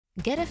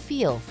Get a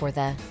feel for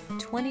the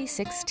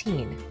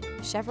 2016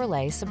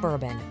 Chevrolet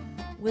Suburban.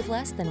 With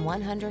less than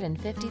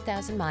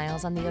 150,000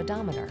 miles on the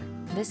odometer,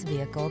 this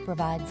vehicle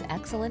provides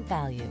excellent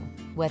value.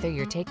 Whether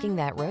you're taking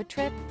that road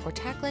trip or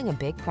tackling a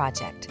big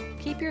project,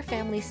 keep your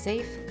family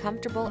safe,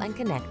 comfortable, and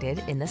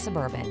connected in the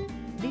Suburban.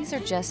 These are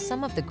just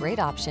some of the great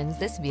options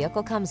this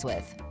vehicle comes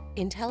with: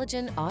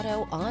 intelligent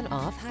auto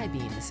on-off high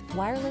beams,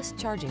 wireless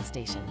charging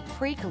station,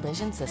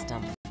 pre-collision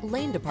system,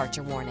 lane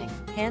departure warning,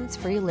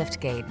 hands-free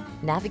liftgate,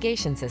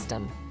 navigation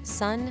system,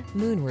 sun,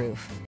 moon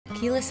roof,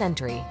 keyless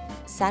entry,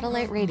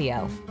 satellite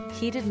radio,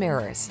 heated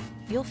mirrors.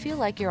 You'll feel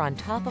like you're on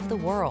top of the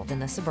world in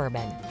the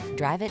Suburban.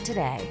 Drive it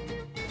today.